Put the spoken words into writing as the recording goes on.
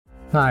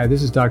Hi,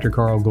 this is Dr.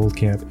 Carl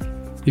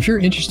Goldkamp. If you're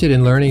interested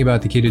in learning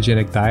about the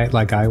ketogenic diet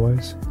like I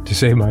was, to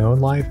save my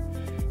own life,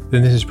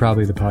 then this is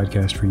probably the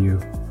podcast for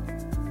you.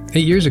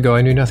 8 years ago,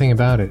 I knew nothing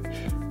about it.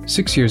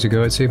 6 years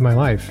ago, it saved my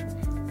life.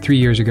 3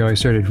 years ago, I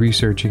started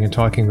researching and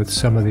talking with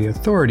some of the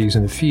authorities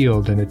in the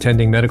field and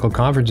attending medical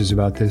conferences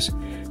about this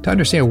to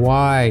understand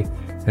why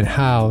and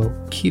how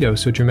keto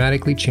so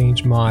dramatically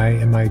changed my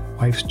and my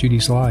wife's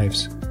Judy's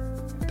lives.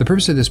 The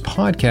purpose of this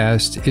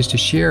podcast is to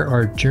share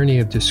our journey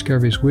of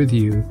discoveries with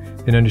you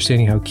in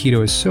understanding how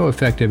keto is so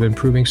effective in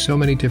improving so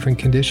many different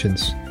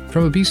conditions,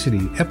 from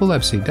obesity,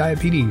 epilepsy,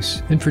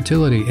 diabetes,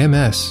 infertility,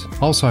 MS,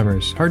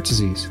 Alzheimer's, heart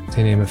disease,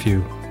 to name a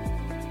few.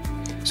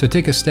 So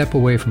take a step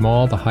away from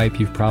all the hype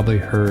you've probably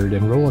heard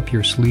and roll up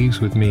your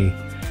sleeves with me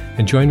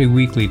and join me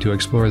weekly to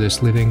explore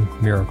this living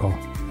miracle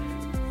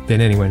that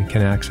anyone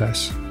can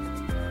access.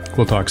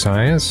 We'll talk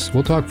science,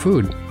 we'll talk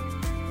food.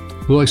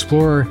 We'll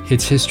explore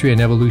its history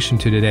and evolution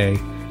to today,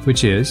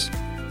 which is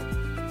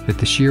that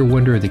the sheer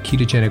wonder of the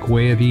ketogenic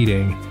way of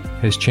eating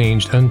has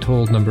changed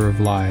untold number of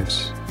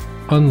lives,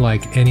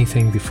 unlike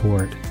anything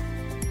before it.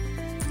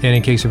 And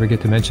in case I forget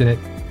to mention it,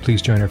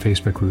 please join our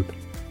Facebook group,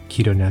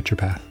 Keto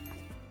Naturopath.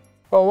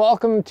 Well,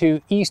 welcome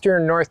to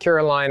Eastern North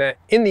Carolina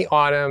in the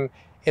autumn,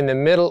 in the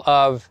middle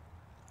of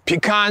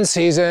pecan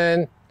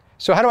season.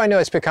 So how do I know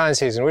it's pecan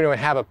season? We don't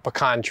have a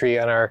pecan tree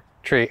on our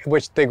tree,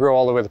 which they grow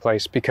all over the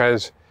place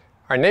because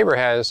our neighbor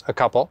has a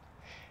couple,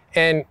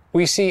 and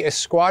we see a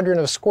squadron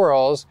of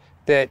squirrels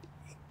that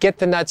get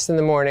the nuts in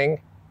the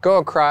morning, go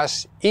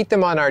across, eat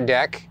them on our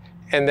deck,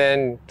 and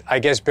then I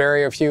guess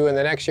bury a few in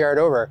the next yard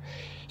over.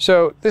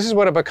 So this is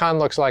what a pecan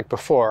looks like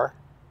before.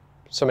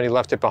 Somebody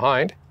left it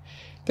behind.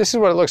 This is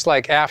what it looks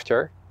like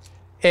after.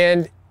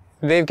 And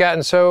they've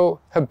gotten so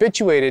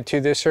habituated to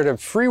this sort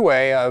of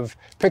freeway of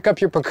pick up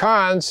your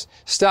pecans,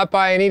 stop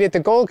by and eat at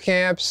the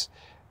Goldkamps,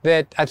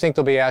 that I think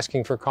they'll be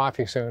asking for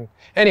coffee soon.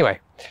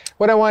 Anyway,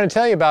 what I want to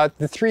tell you about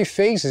the 3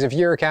 phases of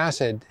uric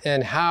acid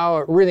and how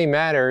it really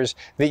matters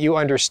that you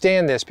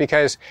understand this,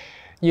 because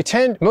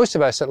most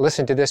of us that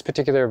listen to this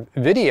particular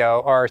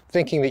video are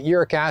thinking that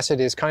uric acid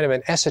is kind of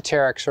an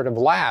esoteric sort of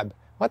lab.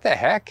 What the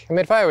heck? I mean,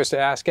 if I was to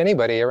ask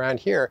anybody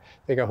around here,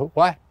 they go, who,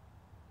 what?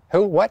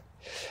 Who, what?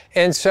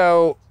 And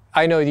so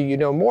I know that you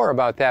know more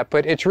about that,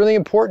 but it's really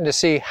important to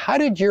see how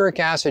did uric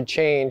acid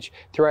change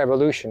through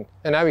evolution?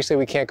 And obviously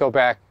we can't go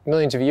back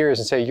millions of years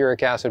and say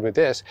uric acid with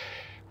this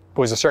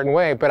was a certain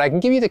way, but I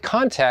can give you the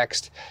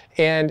context,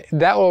 and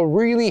that will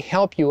really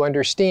help you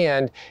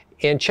understand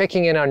in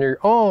checking in on your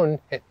own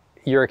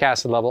uric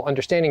acid level,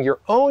 understanding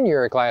your own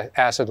uric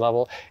acid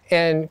level,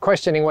 and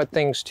questioning what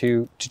things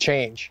to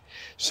change.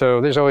 So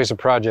there's always a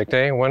project,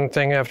 one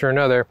thing after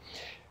another.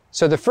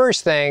 So the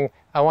first thing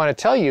I want to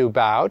tell you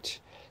about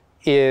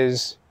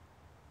is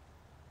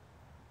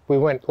we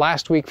went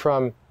last week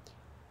from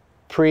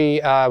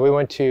we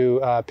went to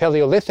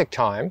Paleolithic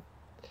time,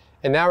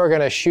 and now we're going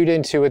to shoot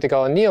into what they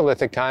call a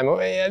Neolithic time.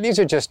 These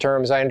are just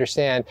terms, I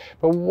understand,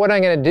 but what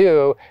I'm going to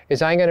do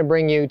is I'm going to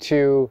bring you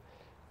to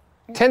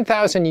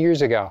 10,000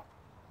 years ago.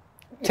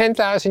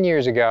 10,000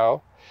 years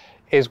ago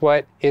is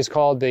what is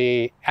called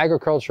the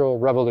Agricultural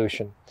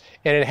Revolution,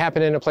 and it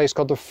happened in a place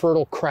called the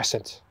Fertile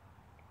Crescent.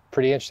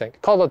 Pretty interesting.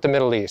 Called it the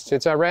Middle East.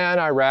 It's Iran,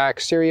 Iraq,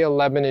 Syria,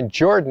 Lebanon,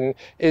 Jordan,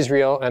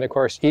 Israel, and of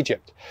course,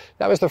 Egypt.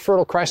 That was the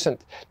Fertile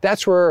Crescent.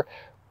 That's where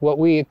what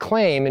we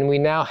claim, and we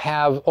now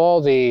have all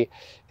the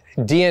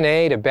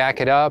DNA to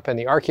back it up and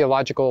the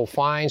archaeological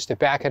finds to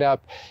back it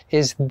up,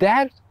 is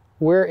that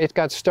where it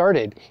got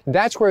started.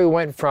 That's where we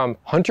went from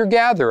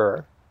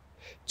hunter-gatherer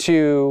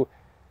to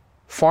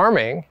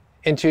farming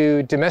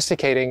into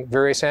domesticating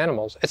various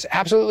animals. It's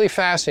absolutely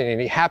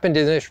fascinating. It happened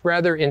in this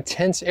rather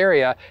intense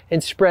area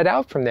and spread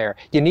out from there.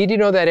 You need to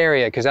know that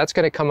area because that's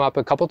going to come up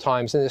a couple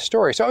times in this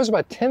story. So it was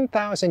about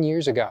 10,000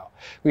 years ago.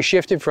 We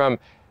shifted from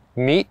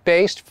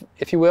meat-based,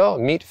 if you will,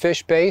 meat,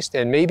 fish-based,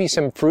 and maybe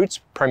some fruits,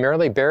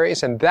 primarily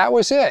berries, and that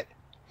was it,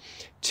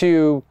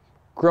 to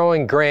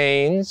growing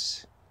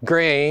grains,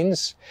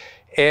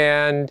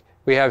 and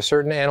we have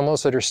certain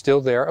animals that are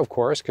still there, of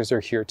course, because they're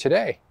here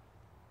today.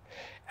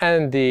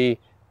 And the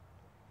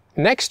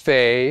next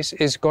phase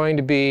is going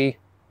to be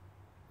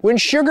when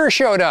sugar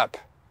showed up.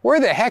 Where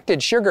the heck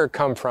did sugar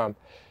come from?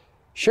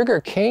 Sugar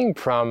came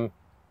from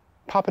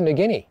Papua New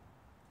Guinea.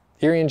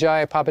 Irian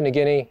Jaya, Papua New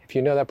Guinea. If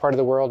you know that part of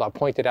the world, I'll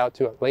point it out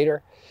to it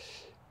later.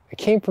 It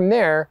came from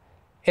there,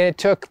 and it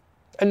took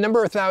a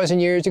number of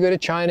thousand years to go to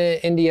China,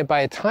 India.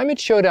 By the time it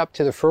showed up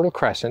to the Fertile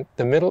Crescent,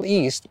 the Middle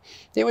East,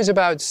 it was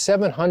about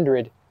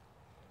 700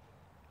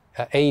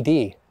 AD.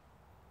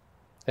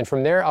 And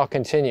from there, I'll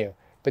continue.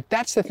 But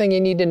that's the thing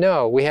you need to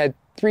know. We had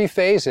 3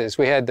 phases.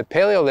 We had the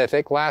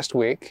Paleolithic last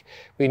week.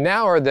 We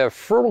now are the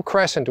Fertile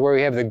Crescent, where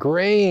we have the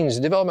grains,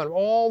 development of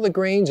all the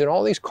grains and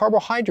all these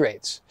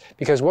carbohydrates.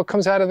 Because what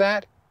comes out of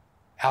that?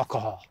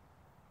 Alcohol.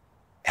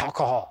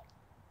 Alcohol.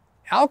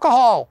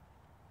 Alcohol.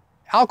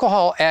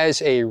 Alcohol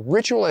as a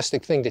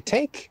ritualistic thing to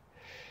take.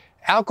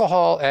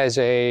 Alcohol as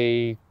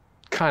a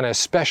kind of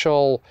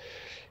special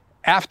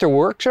after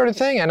work sort of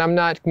thing. And I'm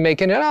not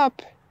making it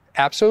up.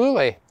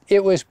 Absolutely.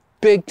 It was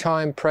big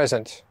time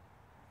present.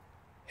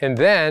 And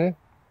then,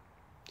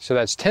 so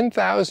that's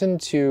 10,000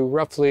 to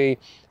roughly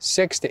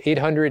 600 to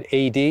 800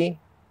 AD,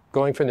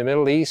 going from the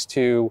Middle East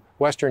to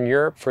Western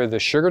Europe for the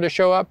sugar to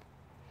show up.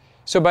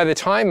 So by the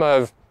time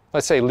of,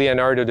 let's say,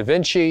 Leonardo da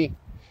Vinci,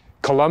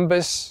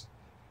 Columbus,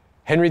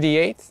 Henry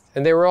VIII,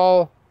 and they were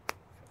all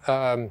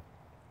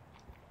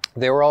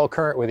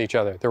current with each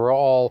other. They were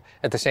all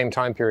at the same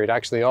time period.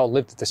 Actually, they all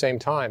lived at the same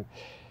time.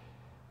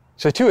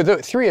 So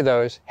three of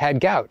those had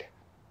gout.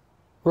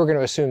 We're going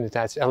to assume that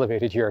that's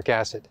elevated uric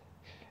acid.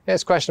 And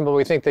it's questionable.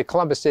 We think that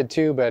Columbus did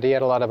too, but he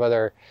had a lot of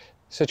other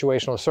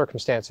situational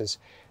circumstances.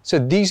 So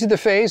these are the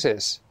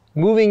phases.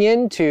 Moving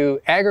into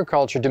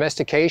agriculture,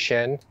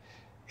 domestication,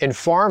 and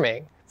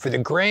farming for the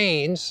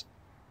grains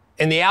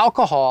and the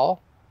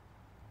alcohol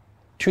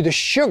to the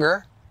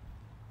sugar.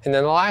 And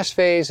then the last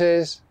phase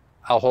is,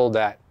 I'll hold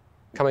that,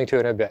 coming to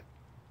it in a bit.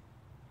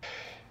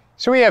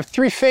 So we have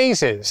three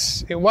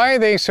phases. Why are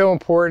they so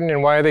important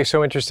and why are they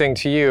so interesting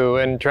to you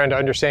in trying to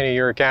understand your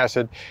uric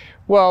acid?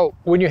 Well,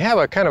 when you have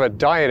a kind of a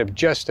diet of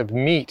just of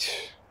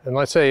meat, and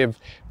let's say of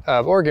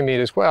organ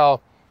meat as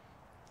well,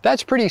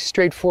 that's pretty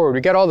straightforward.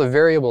 We got all the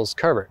variables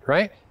covered,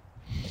 right?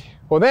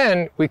 Well,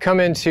 then we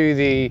come into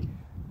the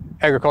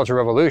agricultural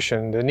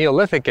revolution, the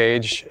Neolithic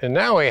age, and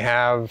now we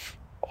have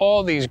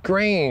all these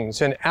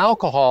grains, and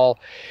alcohol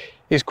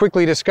is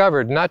quickly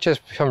discovered, not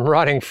just from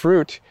rotting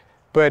fruit,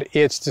 but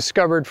it's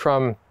discovered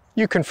from,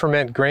 you can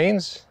ferment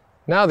grains.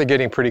 Now they're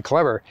getting pretty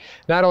clever.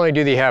 Not only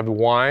do they have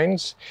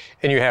wines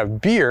and you have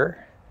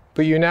beer,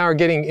 but you now are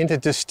getting into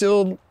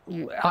distilled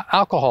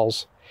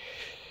alcohols.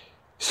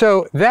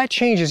 So that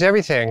changes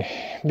everything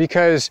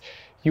because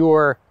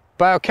your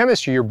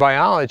biochemistry, your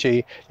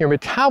biology, your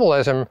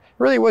metabolism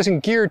really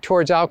wasn't geared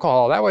towards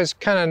alcohol. That was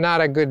kind of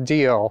not a good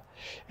deal.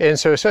 And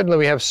so suddenly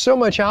we have so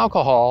much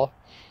alcohol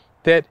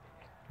that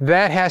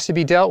has to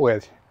be dealt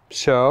with.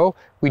 So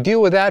we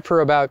deal with that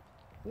for about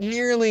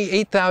nearly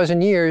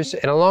 8,000 years,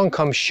 and along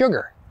comes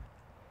sugar.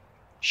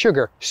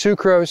 Sugar,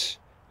 sucrose,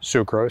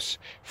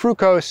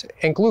 fructose,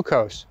 and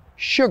glucose.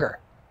 Sugar.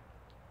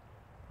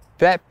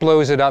 That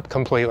blows it up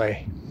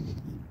completely.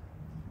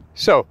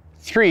 So,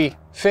 three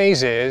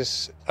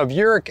phases of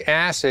uric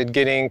acid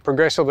getting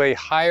progressively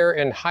higher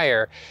and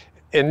higher.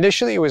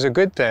 Initially, it was a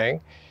good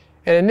thing.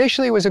 And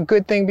initially, it was a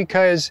good thing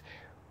because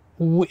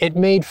it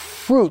made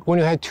fruit, when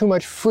you had too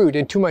much fruit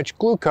and too much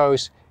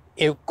glucose,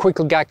 it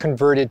quickly got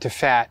converted to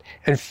fat.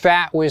 And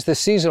fat was the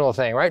seasonal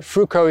thing, right?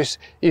 Fructose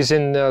is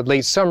in the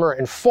late summer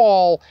and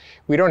fall.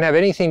 We don't have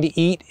anything to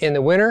eat in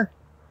the winter,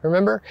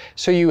 remember?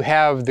 So you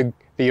have the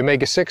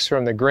omega-6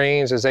 from the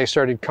grains as they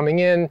started coming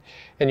in,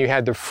 and you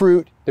had the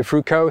fruit, the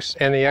fructose,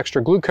 and the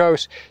extra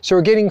glucose. So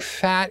we're getting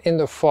fat in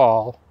the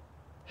fall.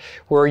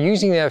 We're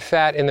using that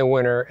fat in the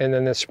winter, and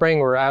then the spring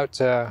we're out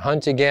to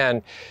hunt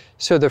again.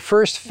 So the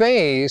first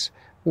phase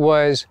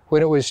was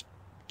when it was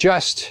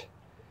just,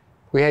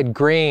 we had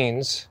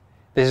grains.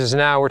 This is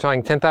now, we're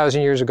talking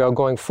 10,000 years ago,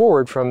 going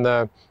forward from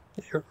the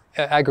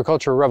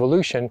agricultural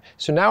revolution.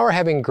 So now we're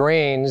having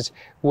grains,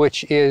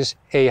 which is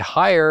a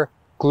higher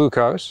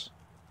glucose,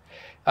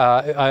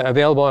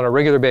 available on a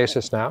regular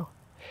basis now.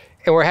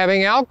 And we're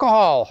having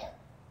alcohol.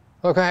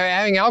 Okay,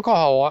 having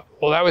alcohol,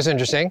 well, that was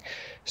interesting.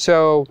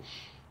 So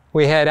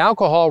we had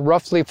alcohol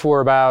roughly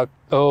for about,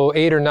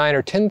 8 or 9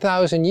 or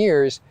 10,000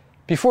 years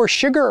before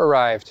sugar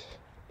arrived.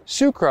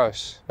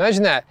 Sucrose,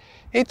 imagine that.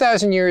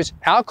 8,000 years,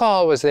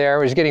 alcohol was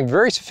there. It was getting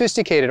very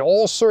sophisticated.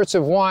 All sorts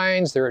of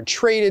wines, they were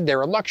traded, there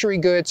were luxury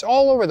goods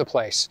all over the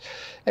place.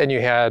 And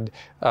you had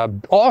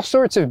all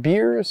sorts of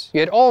beers. You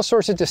had all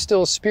sorts of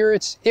distilled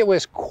spirits. It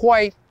was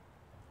quite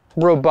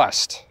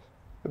robust,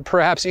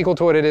 perhaps equal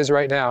to what it is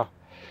right now.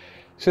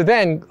 So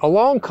then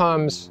along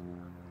comes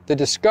the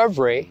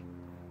discovery,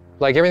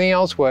 like everything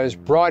else was,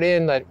 brought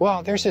in that,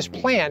 well, there's this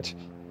plant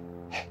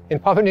in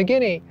Papua New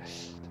Guinea,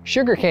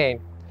 sugarcane.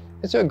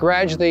 And so it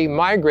gradually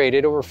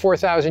migrated over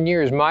 4,000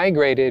 years,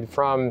 migrated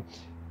from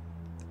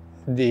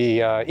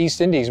the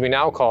East Indies, we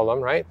now call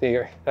them, right?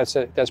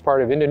 That's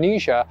part of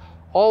Indonesia,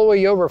 all the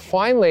way over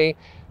finally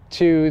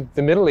to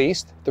the Middle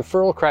East, the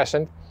Fertile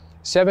Crescent,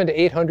 700 to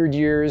 800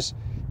 years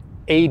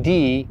AD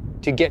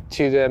to get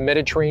to the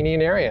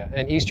Mediterranean area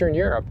and Eastern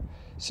Europe.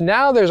 So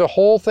now there's a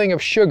whole thing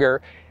of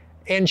sugar,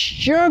 and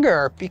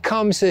sugar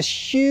becomes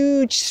this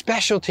huge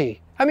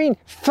specialty. I mean,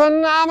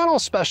 phenomenal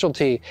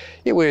specialty.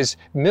 It was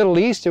Middle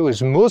East, it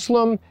was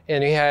Muslim,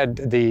 and you had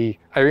the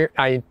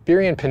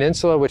Iberian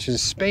Peninsula, which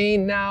is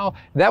Spain now.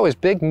 That was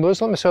big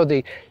Muslim, so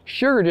the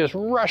sugar just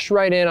rushed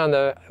right in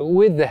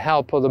with the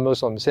help of the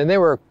Muslims, and they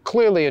were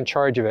clearly in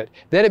charge of it.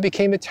 Then it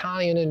became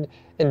Italian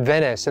in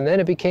Venice, and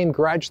then it became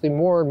gradually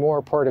more and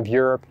more part of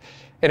Europe.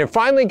 And it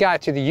finally got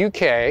to the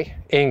UK,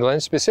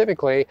 England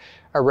specifically,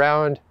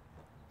 around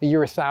the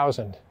year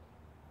 1000.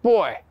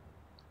 Boy,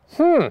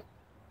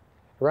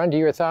 around the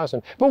year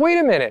 1000. But wait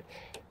a minute,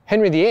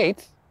 Henry VIII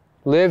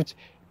lived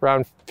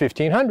around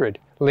 1500.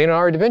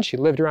 Leonardo da Vinci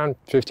lived around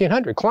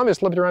 1500.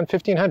 Columbus lived around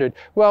 1500.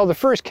 Well, the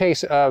first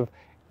case of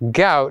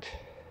gout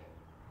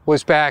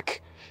was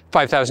back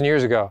 5,000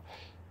 years ago.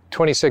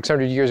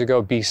 2,600 years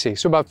ago BC,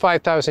 so about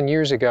 5,000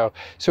 years ago.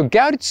 So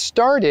gout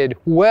started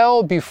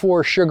well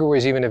before sugar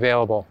was even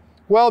available,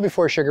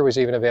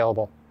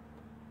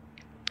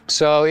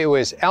 So it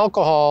was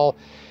alcohol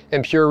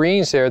and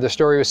purines there. The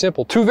story was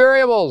simple, 2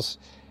 variables.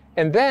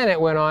 And then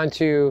it went on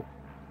to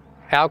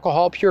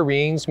alcohol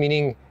purines,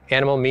 meaning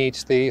animal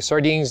meats, the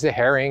sardines, the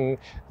herring,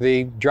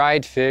 the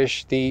dried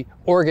fish, the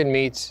organ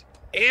meats,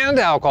 and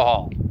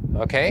alcohol,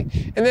 okay?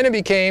 And then it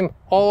became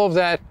all of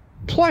that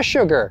plus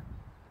sugar,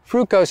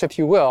 fructose, if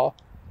you will.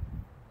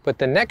 But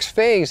the next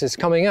phase that's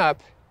coming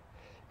up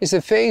is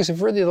the phase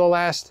of really the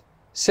last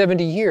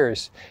 70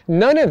 years.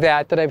 None of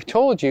that I've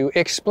told you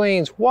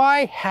explains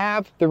why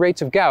have the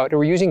rates of gout, or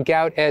we're using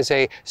gout as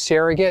a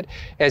surrogate,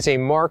 as a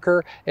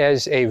marker,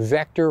 as a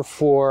vector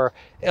for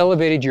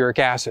elevated uric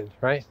acid,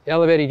 right?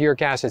 Elevated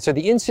uric acid. So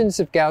the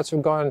incidence of gouts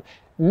have gone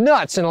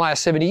nuts in the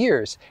last 70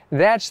 years.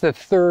 That's the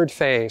third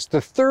phase.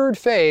 The third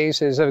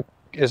phase, as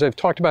I've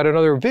talked about in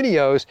other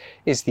videos,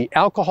 is the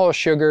alcohol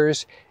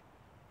sugars.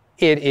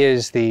 It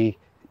is the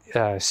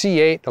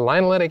C8, the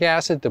linoleic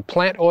acid, the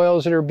plant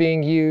oils that are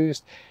being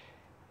used,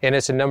 and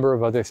it's a number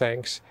of other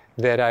things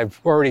that I've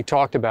already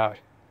talked about.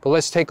 But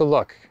let's take a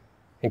look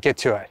and get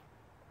to it.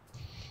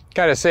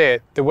 Gotta say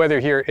it, the weather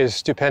here is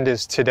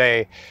stupendous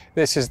today.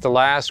 This is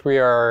we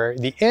are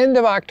the end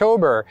of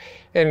October,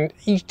 and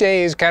each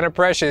day is kind of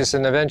precious,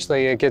 and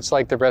eventually it gets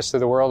like the rest of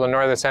the world, the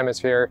northern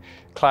hemisphere,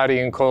 cloudy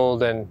and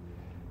cold, and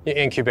you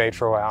incubate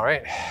for a while,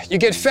 right? You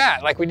get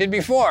fat like we did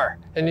before,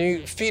 and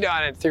you feed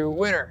on it through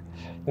winter.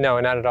 No,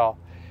 not at all.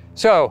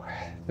 So,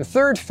 the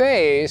third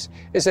phase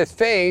is a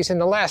phase in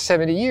the last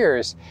 70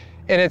 years,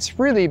 and it's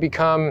really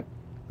become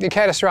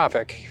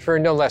catastrophic, for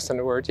no less than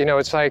a word. You know,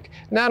 it's like,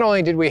 not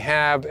only did we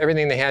have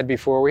everything they had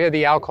before, we had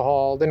the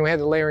alcohol, then we had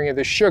the layering of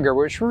the sugar,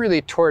 which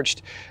really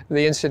torched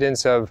the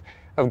incidence of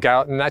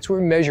gout, and that's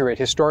where we measure it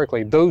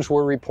historically. Those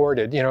were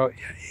reported. You know,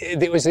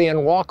 it was the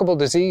unwalkable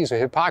disease of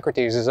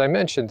Hippocrates, as I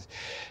mentioned.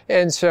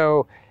 And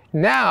so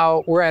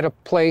now we're at a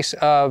place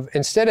of,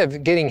 instead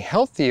of getting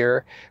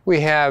healthier, we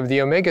have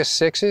the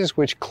omega-6s,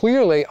 which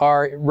clearly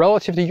are,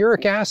 relative to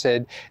uric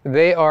acid,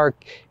 they are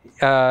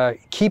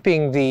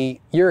keeping the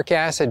uric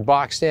acid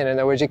boxed in. In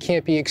other words, it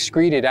can't be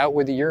excreted out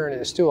with the urine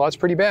and the stool. That's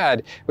pretty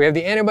bad. We have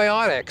the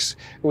antibiotics.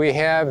 We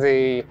have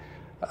the,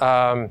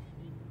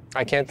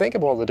 I can't think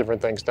of all the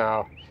different things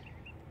now.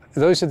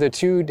 Those are the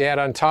two that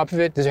on top of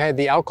it. They had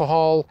the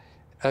alcohol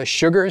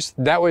sugars.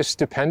 That was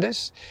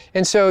stupendous.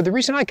 And so the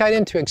reason I got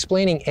into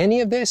explaining any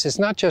of this is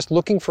not just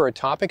looking for a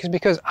topic, is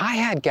because I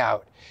had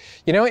gout.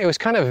 You know, it was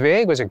kind of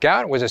vague. Was it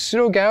gout? Was it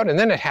pseudo-gout? And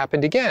then it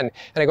happened again.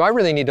 And I go, I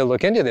really need to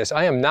look into this.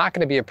 I am not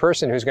going to be a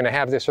person who's going to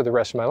have this for the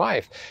rest of my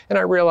life. And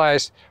I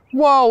realized,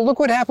 whoa, look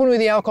what happened with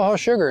the alcohol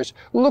sugars.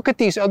 Look at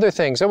these other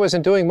things. I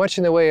wasn't doing much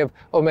in the way of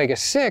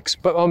omega-6,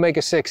 but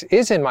omega-6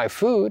 is in my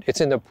food. It's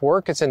in the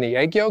pork. It's in the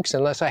egg yolks,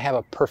 unless I have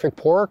a perfect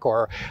pork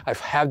or I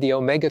have the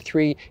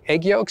omega-3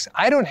 egg yolks.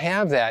 I don't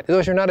have that.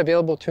 Those are not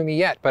available to me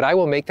yet, but I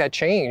will make that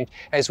change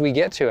as we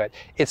get to it.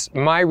 It's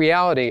my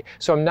reality.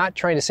 So I'm not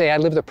trying to say I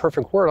live the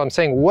perfect world. I'm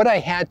saying what I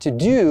had to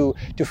do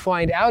to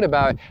find out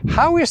about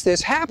how is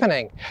this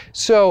happening.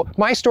 So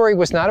my story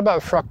was not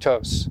about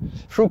fructose.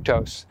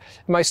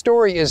 My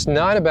story is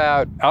not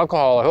about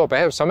alcohol. I hope I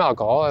have some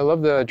alcohol. I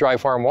love the dry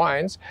farm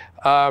wines.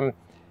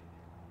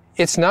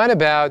 It's not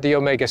about the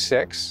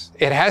omega-6.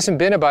 It hasn't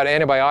been about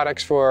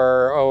antibiotics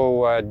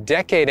for, a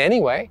decade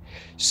anyway.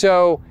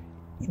 So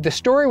the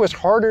story was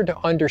harder to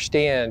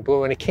understand, but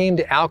when it came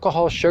to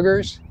alcohol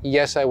sugars,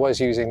 yes, I was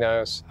using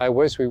those.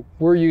 We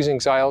were using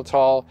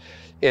xylitol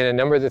in a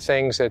number of the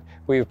things that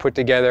we've put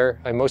together.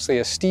 I'm mostly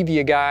a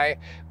stevia guy,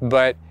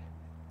 but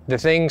the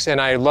things, and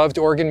I loved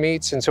organ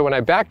meats, and so when I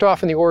backed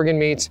off on the organ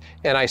meats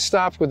and I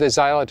stopped with the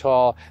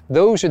xylitol,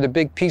 those are the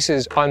big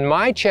pieces on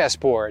my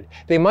chessboard.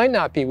 They might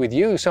not be with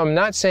you, so I'm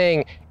not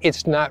saying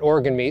it's not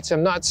organ meats.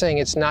 I'm not saying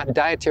it's not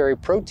dietary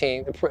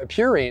protein,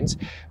 purines.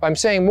 I'm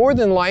saying more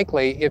than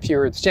likely, if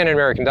you're a standard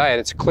American diet,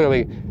 it's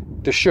clearly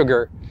the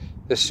sugar,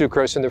 the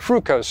sucrose, and the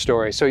fructose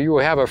story. So you will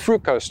have a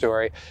fructose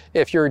story.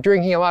 If you're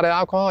drinking a lot of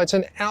alcohol, it's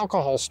an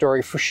alcohol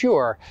story for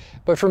sure.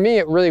 But for me,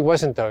 it really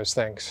wasn't those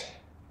things.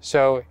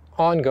 So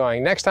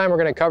ongoing. Next time we're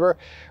going to cover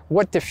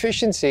what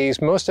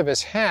deficiencies most of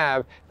us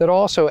have that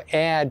also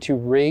add to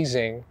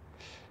raising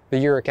the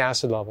uric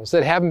acid levels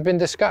that haven't been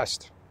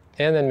discussed,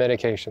 and then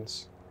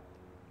medications.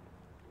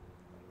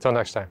 Until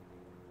next time.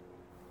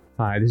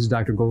 Hi, this is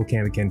Dr.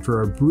 Goldkamp again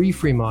for a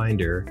brief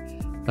reminder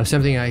of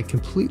something I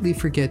completely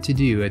forget to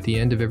do at the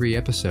end of every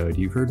episode.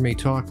 You've heard me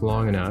talk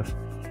long enough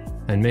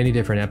in many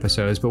different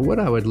episodes, but what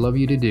I would love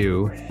you to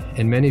do,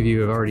 and many of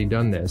you have already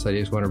done this, I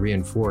just want to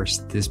reinforce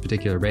this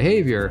particular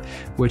behavior,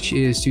 which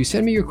is to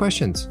send me your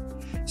questions.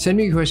 Send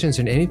me your questions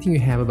on anything you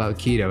have about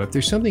keto. If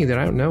there's something that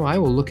I don't know, I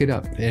will look it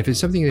up. And if it's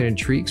something that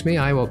intrigues me,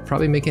 I will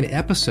probably make an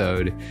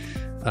episode,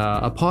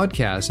 a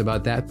podcast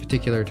about that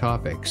particular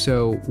topic.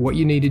 So what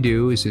you need to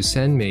do is to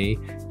send me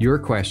your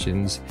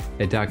questions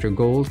at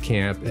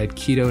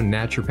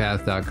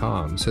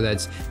drgoldkamp@ketonaturopath.com. So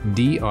that's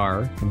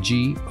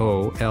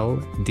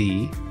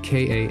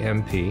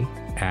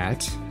DRGOLDKAMP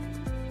at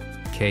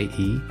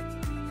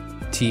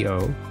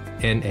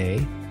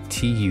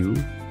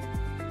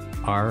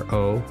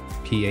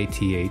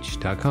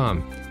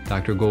DrGoldKetonaturopath.com.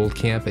 Dr.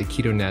 Goldcamp at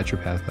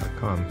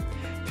ketonaturopath.com.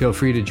 Feel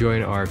free to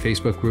join our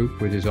Facebook group,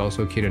 which is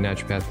also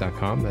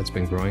ketonaturopath.com. That's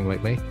been growing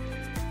lately.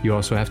 You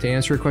also have to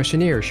answer a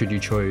questionnaire should you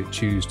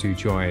choose to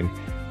join.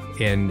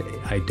 And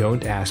I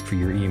don't ask for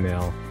your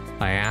email.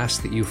 I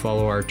ask that you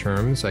follow our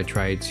terms. I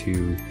try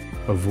to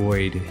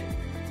avoid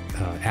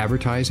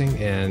advertising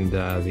and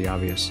the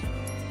obvious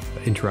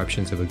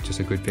interruptions of just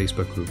a good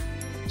Facebook group.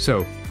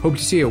 So, hope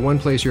to see you at one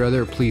place or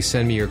other. Please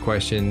send me your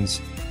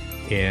questions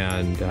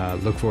and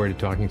look forward to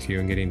talking to you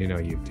and getting to know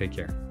you. Take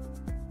care.